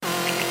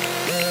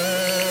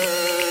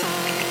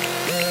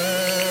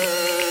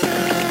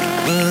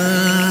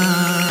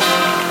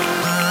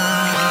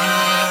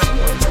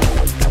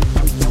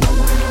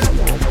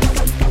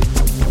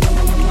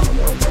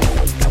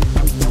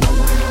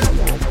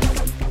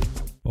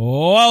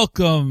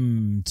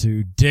Welcome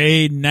to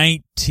day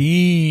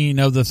 19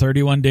 of the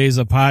 31 days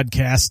of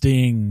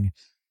podcasting.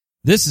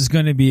 This is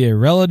going to be a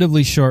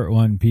relatively short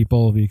one,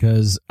 people,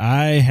 because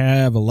I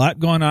have a lot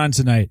going on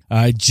tonight.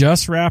 I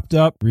just wrapped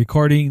up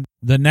recording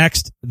the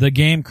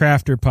Game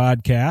Crafter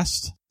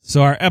podcast.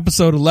 So our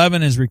episode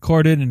 11 is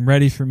recorded and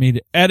ready for me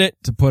to edit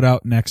to put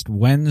out next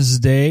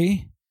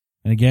Wednesday.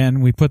 And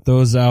again, we put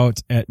those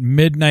out at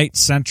midnight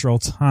Central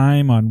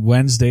Time on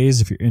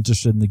Wednesdays if you're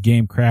interested in the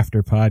Game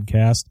Crafter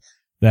podcast.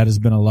 That has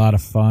been a lot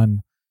of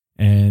fun,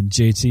 and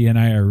JT and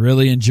I are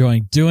really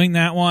enjoying doing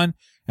that one.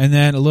 And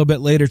then a little bit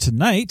later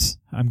tonight,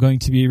 I'm going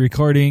to be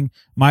recording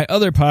my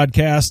other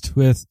podcast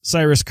with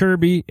Cyrus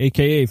Kirby,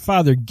 aka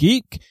Father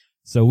Geek.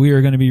 So we are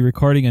going to be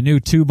recording a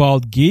new Two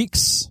Bald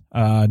Geeks.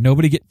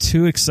 Nobody get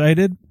too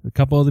excited. A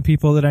couple of the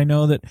people that I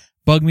know that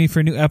bug me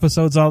for new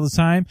episodes all the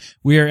time.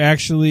 We are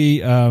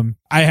actually, I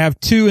have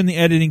 2 in the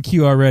editing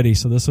queue already,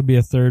 so this will be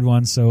a third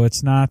one. So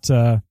it's not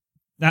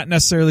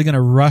necessarily going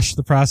to rush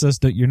the process.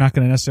 You're not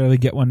going to necessarily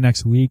get one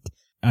next week.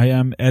 I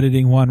am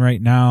editing one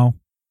right now,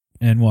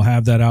 and we'll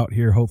have that out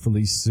here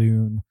hopefully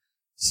soon.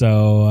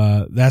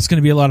 So that's going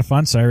to be a lot of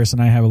fun. Cyrus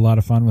and I have a lot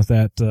of fun with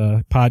that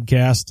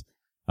podcast.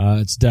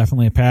 It's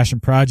definitely a passion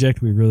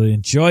project. We really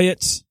enjoy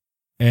it.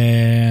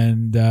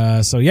 And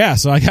so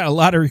I got a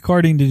lot of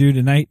recording to do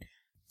tonight.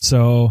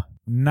 So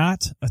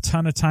not a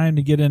ton of time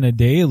to get in a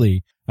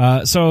daily.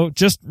 So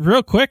just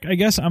real quick, I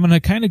guess I'm going to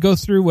kind of go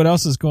through what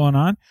else is going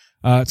on.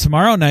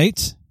 Tomorrow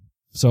night,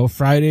 so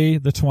Friday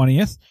the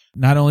 20th,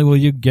 not only will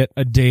you get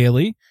a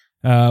daily,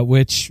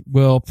 which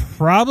will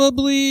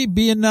probably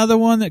be another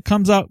one that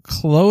comes out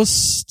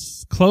close-ish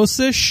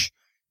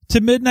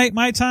to midnight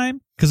my time,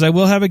 because I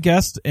will have a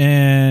guest,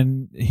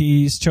 and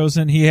he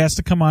has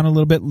to come on a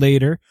little bit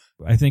later.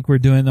 I think we're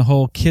doing the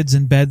whole kids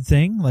in bed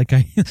thing,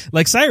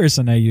 like Cyrus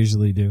and I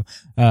usually do.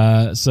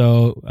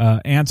 So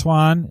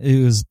Antoine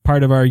is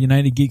part of our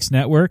United Geeks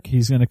network.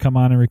 He's going to come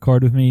on and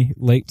record with me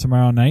late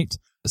tomorrow night.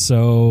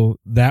 So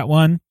that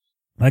one,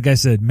 like I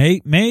said,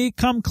 may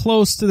come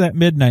close to that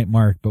midnight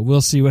mark, but we'll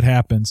see what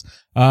happens.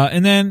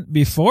 And then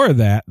before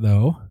that,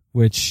 though,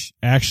 which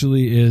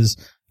actually is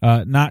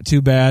not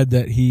too bad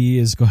that he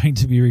is going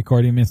to be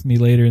recording with me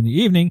later in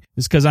the evening,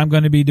 is because I'm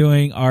going to be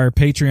doing our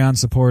Patreon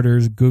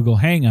supporters Google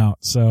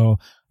Hangout. So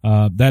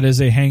that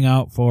is a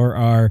hangout for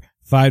our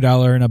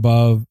 $5 and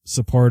above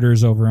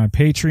supporters over on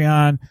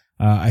Patreon.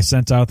 I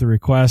sent out the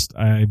request.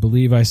 I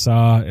believe I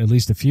saw at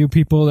least a few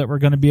people that were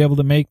going to be able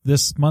to make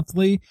this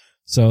monthly.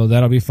 So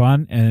that'll be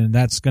fun. And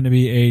that's going to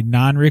be a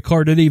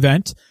non-recorded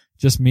event.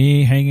 Just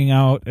me hanging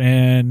out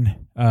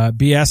and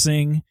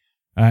BSing,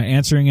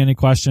 answering any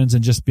questions,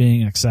 and just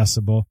being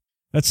accessible.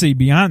 Let's see.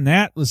 Beyond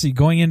that,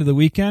 going into the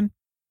weekend,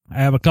 I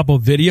have a couple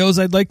of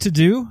videos I'd like to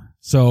do.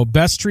 So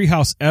Best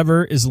Treehouse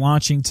Ever is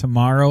launching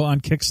tomorrow on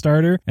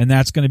Kickstarter, and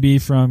that's going to be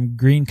from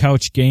Green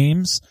Couch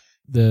Games.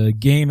 The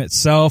game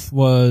itself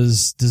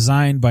was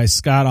designed by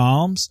Scott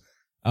Alms,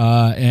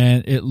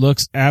 and it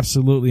looks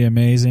absolutely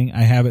amazing.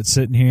 I have it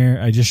sitting here.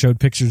 I just showed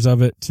pictures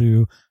of it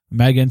to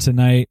Megan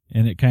tonight,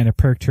 and it kind of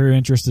perked her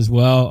interest as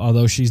well,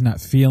 although she's not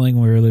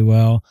feeling really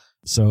well.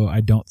 So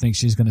I don't think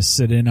she's going to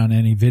sit in on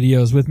any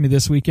videos with me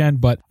this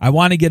weekend, but I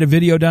want to get a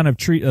video done of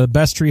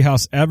Best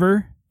Treehouse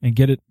Ever and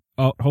get it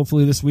out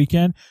hopefully this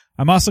weekend.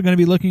 I'm also going to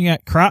be looking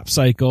at Crop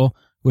Cycle,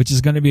 which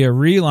is going to be a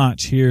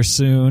relaunch here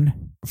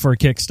soon for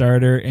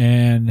Kickstarter,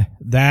 and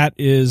that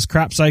is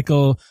Crop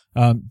Cycle.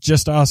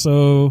 Just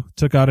also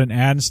took out an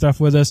ad and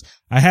stuff with us.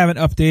 I haven't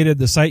updated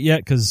the site yet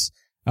because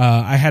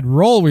I had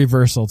role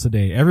reversal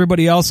today.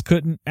 Everybody else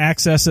couldn't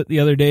access it the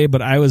other day,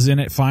 but I was in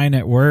it fine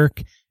at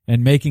work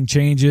and making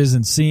changes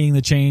and seeing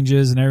the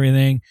changes and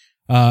everything.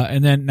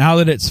 And then now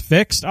that it's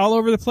fixed all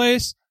over the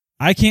place,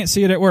 I can't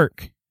see it at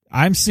work.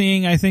 I'm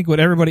seeing, I think, what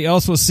everybody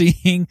else was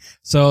seeing.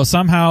 So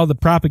somehow the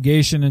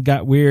propagation had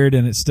got weird,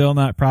 and it's still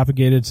not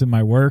propagated to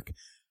my work.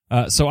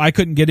 So I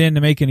couldn't get in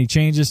to make any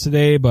changes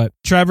today, but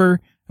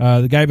Trevor,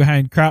 the guy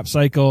behind Crop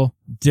Cycle,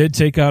 did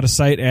take out a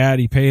site ad.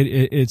 He paid,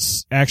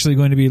 it's actually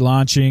going to be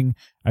launching,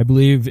 I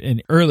believe,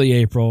 in early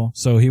April.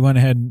 So he went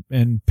ahead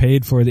and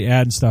paid for the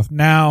ad and stuff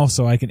now,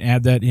 so I can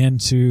add that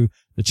into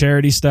the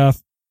charity stuff.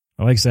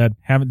 Like I said,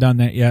 haven't done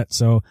that yet.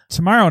 So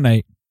tomorrow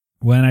night,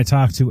 when I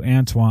talk to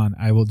Antoine,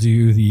 I will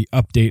do the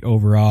update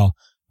overall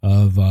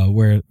of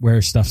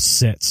where stuff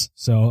sits.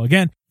 So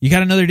again, you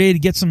got another day to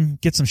get some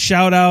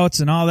shout outs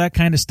and all that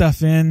kind of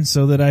stuff in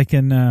so that I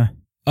can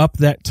up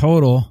that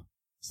total,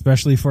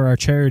 especially for our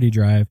charity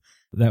drive.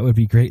 That would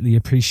be greatly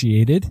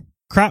appreciated.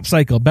 Crop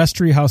Cycle, Best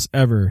Treehouse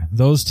Ever.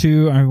 Those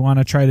two I want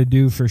to try to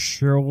do for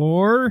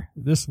sure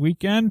this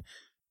weekend.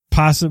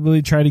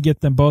 Possibly try to get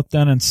them both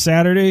done on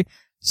Saturday.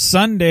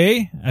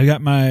 Sunday, I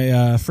got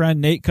my friend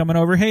Nate coming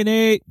over. Hey,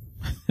 Nate,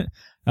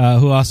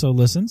 who also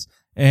listens.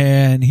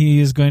 And he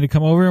is going to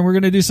come over and we're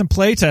going to do some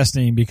play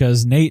testing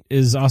because Nate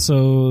is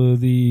also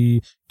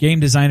the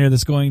game designer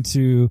that's going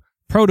to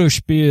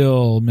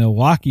Protospiel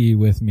Milwaukee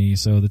with me.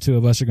 So the two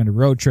of us are going to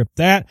road trip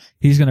that.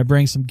 He's going to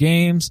bring some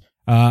games.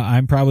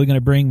 I'm probably going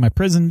to bring my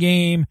prison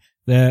game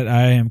that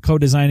I am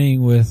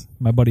co-designing with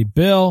my buddy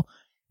Bill.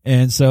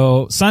 And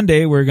so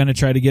Sunday, we're going to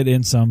try to get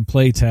in some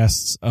play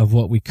tests of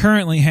what we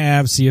currently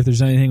have, see if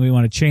there's anything we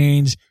want to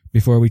change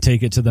before we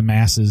take it to the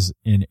masses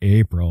in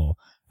April.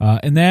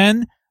 And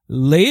then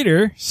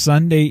later,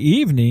 Sunday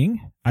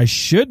evening, I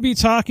should be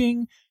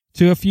talking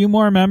to a few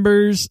more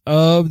members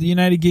of the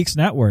United Geeks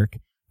Network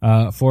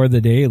for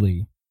the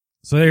daily.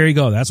 So there you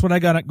go. That's what I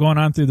got going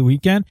on through the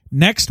weekend.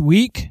 Next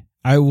week,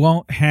 I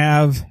won't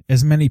have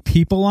as many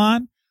people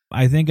on.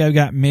 I think I've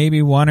got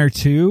maybe one or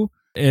two.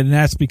 And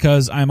that's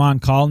because I'm on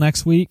call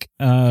next week.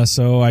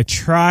 So I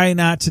try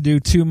not to do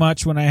too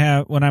much when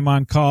I'm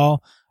on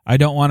call. I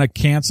don't want to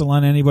cancel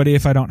on anybody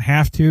if I don't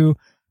have to.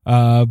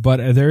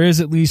 But there is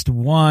at least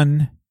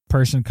one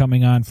person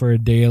coming on for a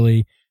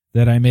daily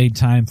that I made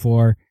time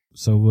for.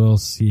 So we'll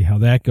see how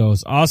that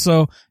goes.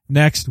 Also,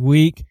 next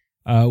week,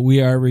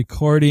 we are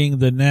recording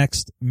the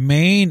next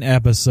main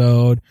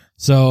episode.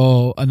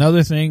 So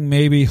another thing,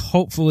 maybe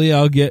hopefully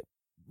I'll get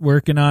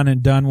working on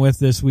and done with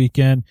this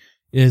weekend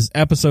is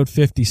episode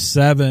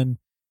 57,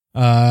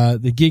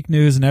 the Geek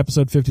News and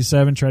episode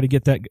 57. Try to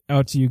get that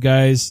out to you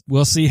guys.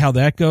 We'll see how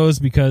that goes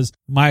because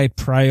my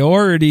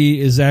priority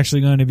is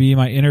actually going to be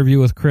my interview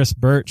with Chris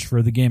Birch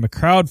for the game of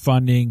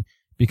crowdfunding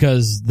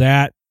because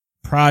that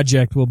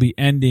project will be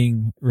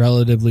ending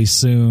relatively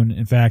soon.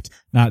 In fact,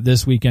 not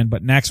this weekend,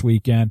 but next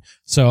weekend.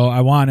 So I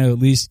want to at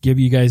least give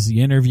you guys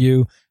the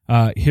interview,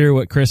 hear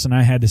what Chris and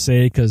I had to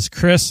say because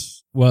Chris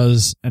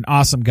was an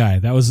awesome guy.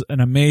 That was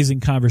an amazing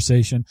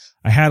conversation.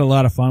 I had a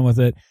lot of fun with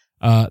it.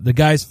 The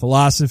guy's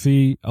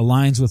philosophy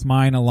aligns with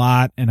mine a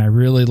lot, and I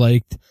really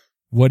liked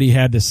what he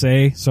had to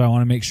say. So I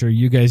want to make sure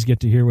you guys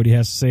get to hear what he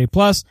has to say.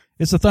 Plus,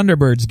 it's a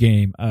Thunderbirds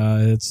game.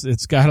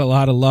 It's got a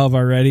lot of love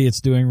already. It's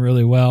doing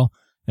really well,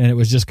 and it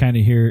was just kind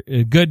of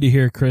good to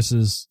hear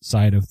Chris's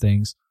side of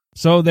things.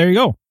 So there you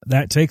go.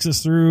 That takes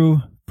us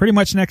through pretty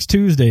much next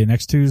Tuesday.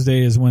 Next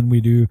Tuesday is when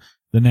we do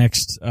the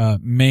next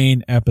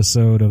main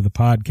episode of the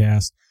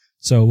podcast.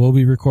 So we'll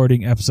be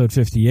recording episode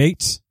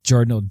 58.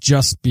 Jordan will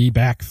just be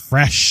back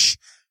fresh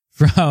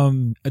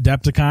from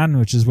Adepticon,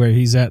 which is where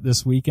he's at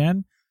this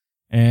weekend.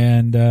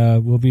 And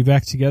we'll be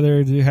back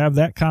together to have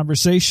that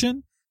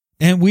conversation.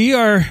 And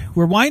we're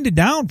winding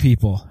down,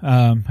 people.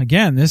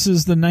 Again, this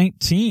is the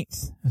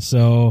 19th.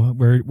 So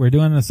we're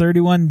doing the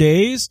 31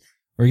 days.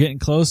 We're getting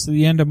close to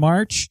the end of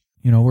March.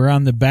 You know, we're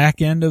on the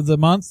back end of the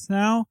month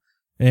now.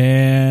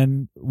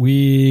 And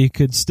we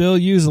could still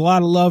use a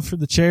lot of love for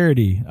the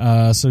charity.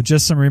 So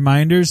just some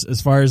reminders as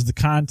far as the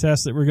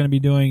contest that we're going to be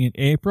doing in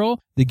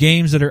April. The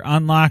games that are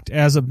unlocked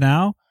as of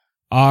now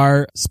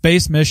are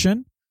Space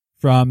Mission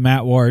from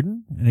Matt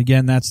Warden. And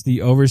again, that's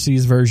the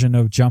overseas version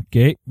of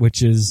Jumpgate,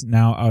 which is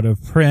now out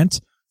of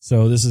print.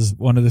 So this is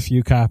one of the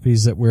few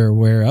copies that we're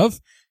aware of.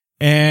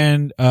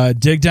 And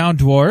Dig Down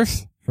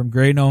Dwarf from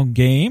Grey Gnome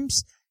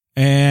Games.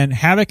 And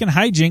Havoc and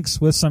Hijinks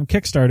with some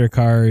Kickstarter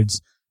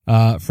cards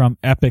from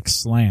Epic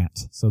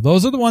Slant. So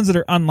those are the ones that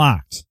are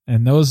unlocked.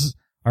 And those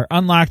are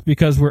unlocked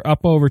because we're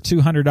up over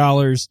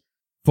 $200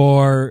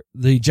 for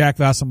the Jack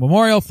Vassal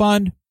Memorial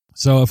Fund.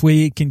 So if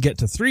we can get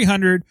to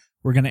 300,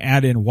 we're going to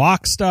add in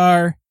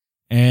Walkstar.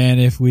 And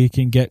if we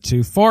can get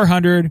to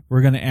 400,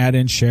 we're going to add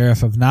in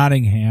Sheriff of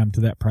Nottingham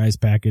to that prize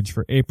package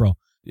for April.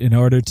 In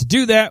order to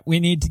do that, we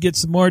need to get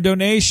some more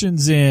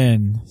donations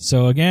in.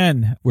 So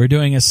again, we're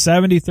doing a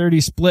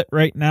 70-30 split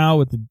right now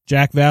with the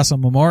Jack Vassal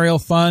Memorial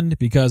Fund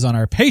because on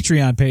our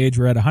Patreon page,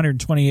 we're at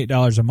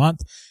 $128 a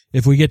month.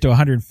 If we get to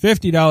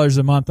 $150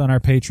 a month on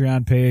our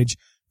Patreon page,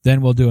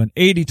 then we'll do an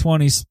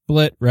 80-20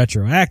 split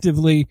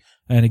retroactively.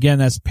 And again,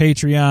 that's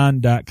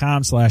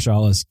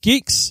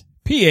patreon.com/allusgeeks,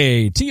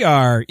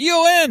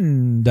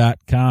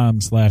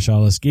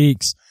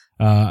 patreon.com/allusgeeks.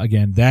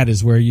 Again, that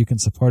is where you can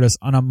support us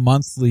on a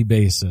monthly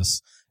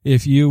basis.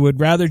 If you would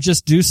rather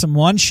just do some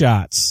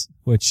one-shots,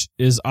 which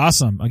is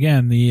awesome.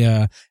 Again,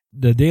 the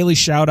daily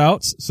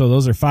shout-outs, so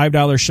those are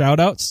 $5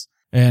 shout-outs.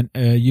 And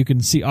you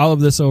can see all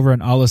of this over on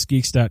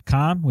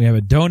allusgeeks.com. We have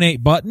a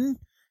donate button,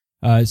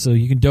 so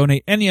you can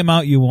donate any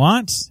amount you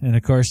want. And,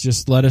 of course,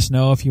 just let us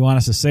know if you want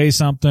us to say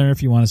something or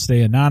if you want to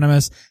stay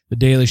anonymous. The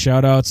daily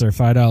shout-outs are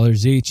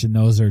 $5 each, and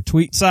those are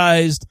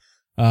tweet-sized.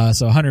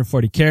 So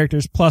 140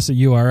 characters plus a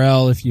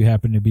URL if you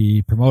happen to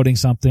be promoting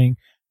something.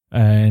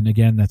 And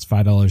again, that's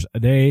 $5 a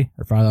day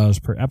or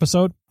 $5 per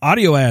episode.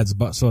 Audio ads,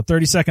 so a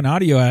 30-second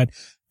audio ad,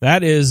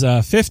 that is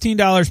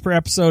 $15 per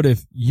episode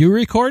if you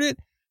record it,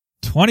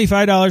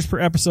 $25 per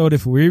episode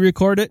if we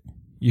record it.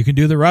 You can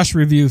do the rush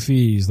review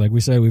fees. Like we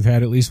said, we've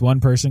had at least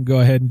one person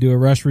go ahead and do a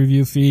rush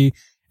review fee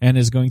and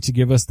is going to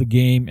give us the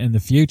game in the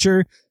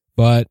future.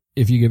 But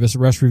if you give us a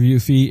rush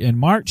review fee in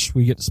March,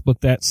 we get to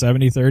split that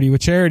 70-30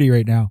 with charity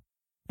right now.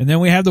 And then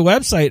we have the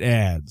website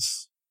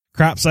ads.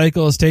 Crop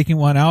Cycle is taking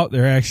one out.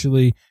 They're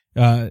actually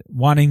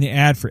wanting the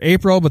ad for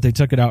April, but they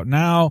took it out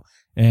now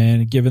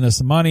and giving us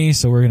some money.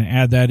 So we're going to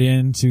add that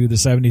into the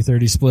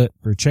 70-30 split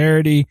for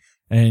charity.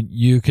 And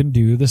you can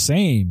do the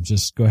same.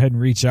 Just go ahead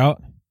and reach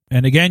out.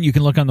 And again, you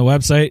can look on the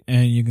website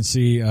and you can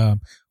see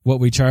what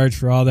we charge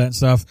for all that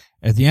stuff.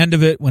 At the end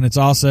of it, when it's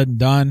all said and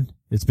done,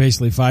 it's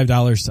basically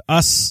 $5 to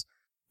us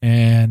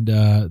And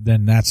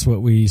then that's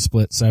what we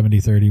split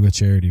 70-30 with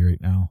charity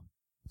right now.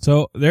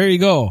 So there you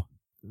go.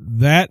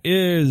 That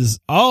is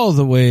all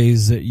the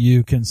ways that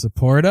you can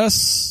support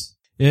us.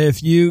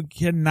 If you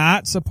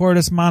cannot support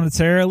us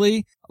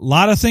monetarily, a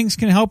lot of things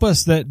can help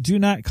us that do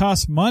not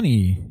cost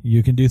money.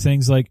 You can do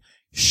things like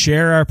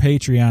share our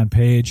Patreon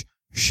page,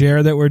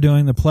 share that we're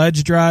doing the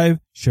pledge drive,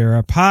 share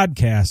our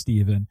podcast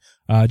even.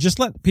 Just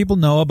let people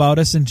know about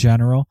us in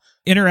general.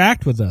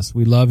 Interact with us.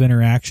 We love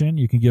interaction.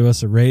 You can give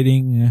us a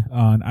rating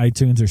on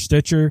iTunes or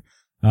Stitcher,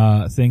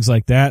 things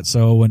like that.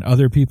 So when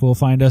other people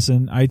find us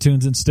in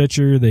iTunes and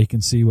Stitcher, they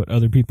can see what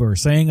other people are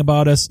saying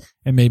about us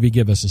and maybe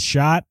give us a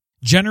shot.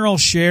 General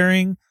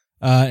sharing,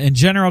 and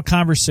general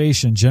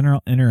conversation,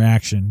 general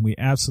interaction. We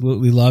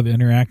absolutely love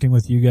interacting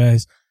with you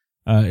guys.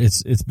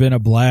 It's been a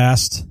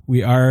blast.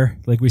 We are,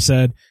 like we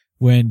said,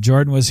 when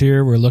Jordan was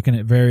here, we're looking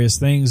at various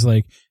things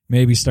like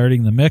maybe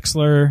starting the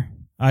Mixlr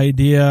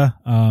idea,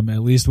 at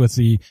least with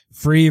the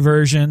free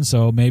version.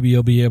 So maybe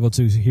you'll be able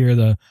to hear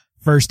the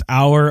first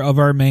hour of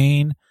our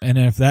main. And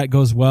if that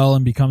goes well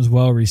and becomes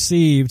well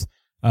received,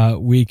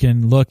 we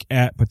can look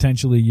at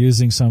potentially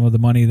using some of the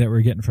money that we're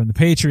getting from the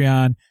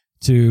Patreon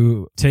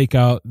to take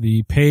out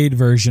the paid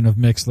version of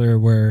Mixlr,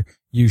 where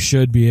you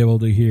should be able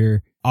to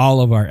hear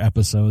all of our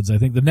episodes. I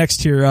think the next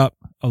tier up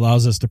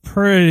allows us to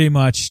pretty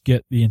much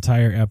get the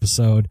entire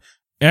episode.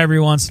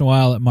 Every once in a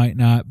while it might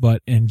not,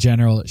 but in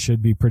general it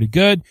should be pretty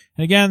good.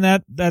 And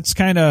again, that's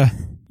kind of,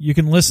 you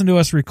can listen to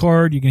us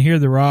record, you can hear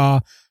the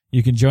raw,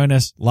 you can join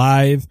us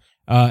live,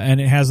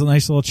 and it has a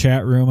nice little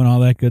chat room and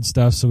all that good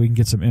stuff, so we can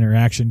get some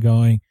interaction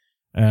going.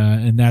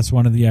 And that's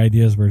one of the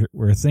ideas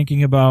we're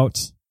thinking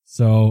about.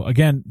 So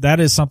again,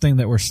 that is something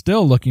that we're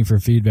still looking for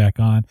feedback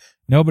on.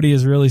 Nobody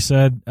has really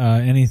said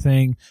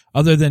anything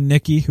other than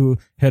Nikki, who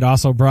had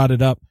also brought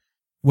it up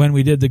when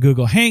we did the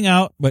Google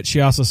Hangout, but she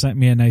also sent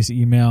me a nice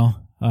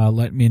email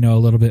letting me know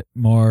a little bit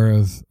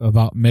more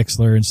about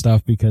Mixlr and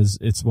stuff, because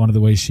it's one of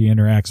the ways she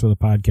interacts with a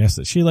podcast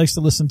that she likes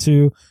to listen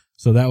to.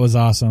 So that was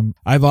awesome.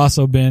 I've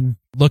also been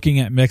looking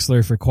at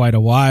Mixlr for quite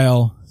a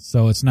while,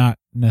 so it's not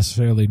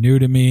necessarily new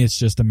to me. It's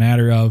just a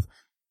matter of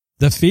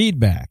the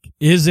feedback.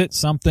 Is it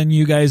something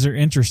you guys are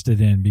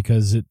interested in?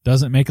 Because it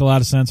doesn't make a lot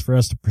of sense for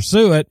us to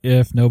pursue it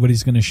if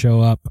nobody's going to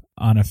show up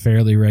on a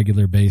fairly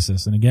regular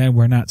basis. And again,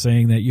 we're not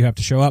saying that you have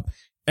to show up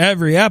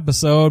every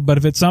episode, but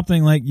if it's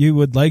something like you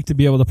would like to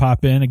be able to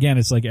pop in, again,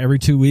 it's like every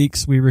 2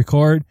 weeks we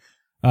record.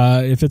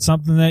 If it's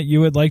something that you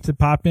would like to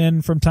pop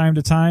in from time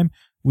to time,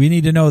 we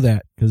need to know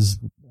that, because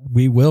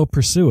we will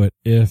pursue it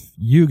if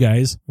you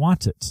guys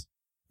want it.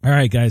 All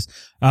right, guys,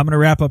 I'm going to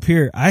wrap up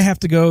here. I have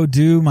to go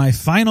do my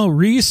final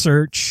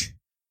research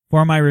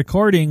for my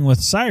recording with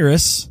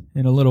Cyrus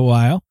in a little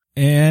while,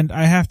 and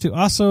I have to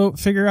also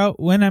figure out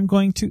when I'm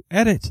going to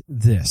edit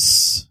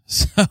this.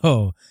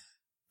 So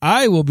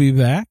I will be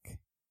back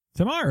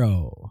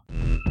tomorrow.